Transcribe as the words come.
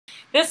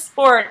this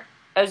sport,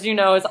 as you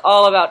know, is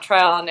all about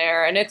trial and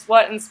error, and it's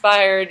what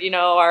inspired,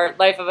 our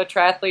Life of a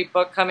Triathlete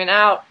book coming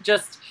out.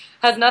 Just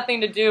has nothing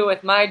to do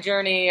with my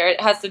journey, or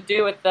it has to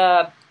do with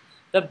the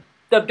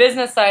the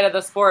business side of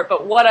the sport,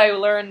 but what I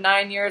learned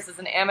 9 years as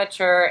an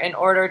amateur in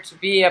order to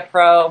be a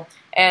pro,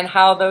 and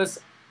how those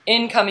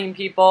incoming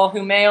people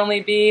who may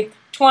only be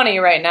 20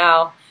 right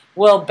now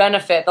will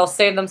benefit. They'll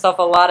save themselves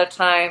a lot of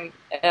time,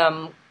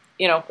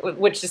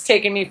 which has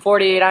taken me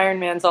 48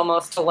 Ironmans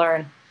almost to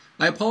learn.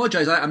 I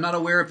apologize. I'm not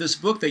aware of this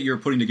book that you're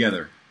putting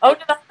together. Oh,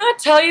 did I not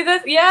tell you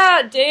this?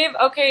 Yeah, Dave.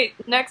 Okay,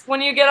 next,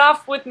 when you get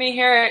off with me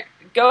here,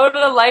 go to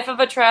the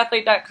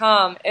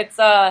lifeofatriathlete.com. It's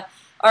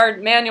our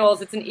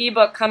manuals. It's an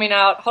ebook coming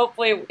out.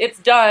 Hopefully, it's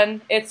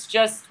done. It's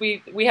just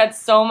we had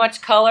so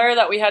much color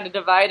that we had to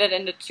divide it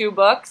into 2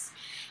 books,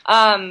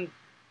 and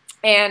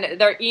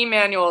they're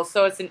e-manuals.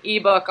 So it's an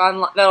ebook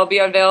that'll be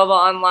available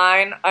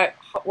online.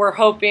 We're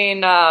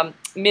hoping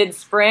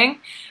mid-spring.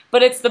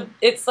 But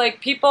it's like,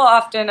 people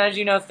often, as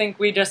you know, think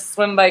we just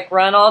swim, bike,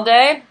 run all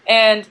day,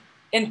 and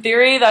in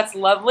theory that's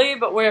lovely.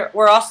 But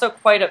we're also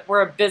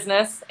we're a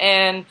business,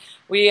 and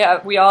we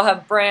all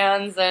have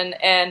brands,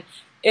 and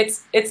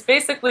it's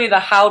basically the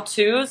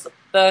how-tos,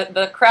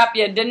 the crap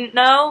you didn't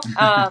know,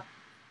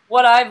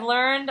 what I've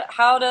learned,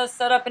 how to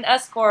set up an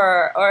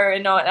S-corps, or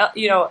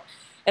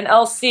an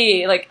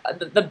LC, like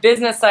the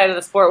business side of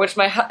the sport, which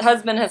my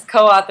husband has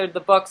co-authored the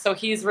book, so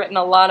he's written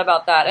a lot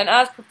about that. And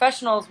as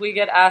professionals, we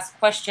get asked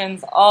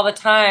questions all the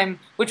time,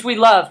 which we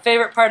love,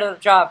 favorite part of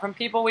the job, from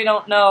people we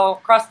don't know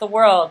across the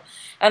world.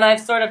 And I've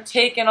sort of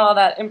taken all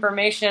that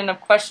information of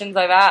questions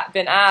I've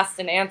been asked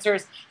and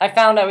answers. I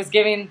found I was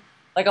getting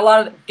a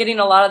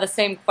lot of the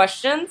same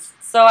questions,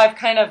 so I've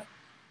kind of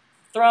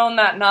thrown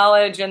that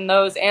knowledge and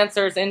those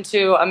answers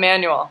into a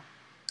manual,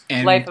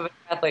 and Life of a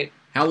Triathlete.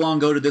 How long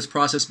ago did this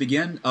process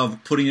begin,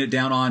 of putting it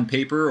down on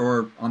paper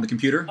or on the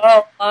computer?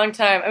 Oh, a long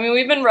time. I mean,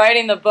 we've been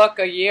writing the book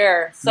a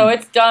year, so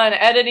it's done.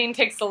 Editing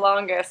takes the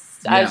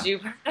longest, as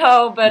you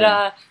know,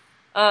 but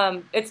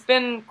it's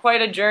been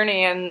quite a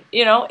journey, and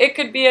it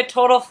could be a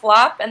total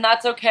flop, and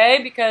that's okay,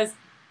 because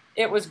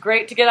it was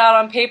great to get out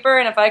on paper,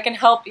 and if I can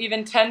help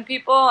even 10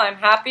 people, I'm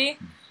happy.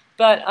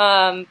 But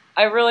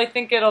I really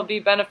think it'll be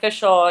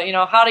beneficial,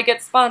 how to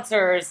get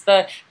sponsors,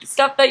 the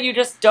stuff that you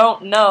just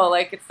don't know,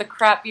 like it's the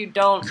crap you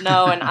don't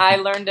know, and I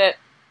learned it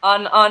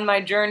on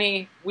my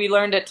journey. We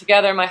learned it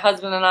together, my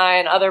husband and I,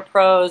 and other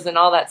pros and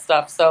all that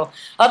stuff. So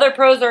other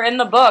pros are in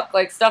the book,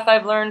 like stuff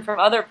I've learned from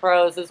other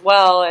pros as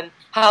well, and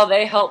how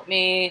they helped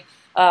me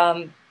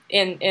in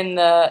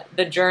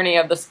the journey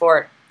of the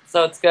sport.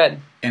 So it's good.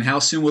 And how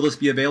soon will this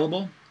be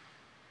available?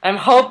 I'm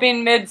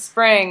hoping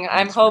mid-spring.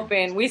 I'm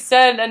hoping. We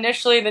said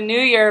initially the new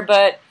year,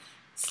 but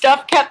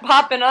stuff kept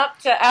popping up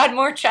to add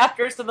more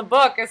chapters to the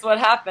book is what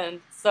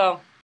happened. So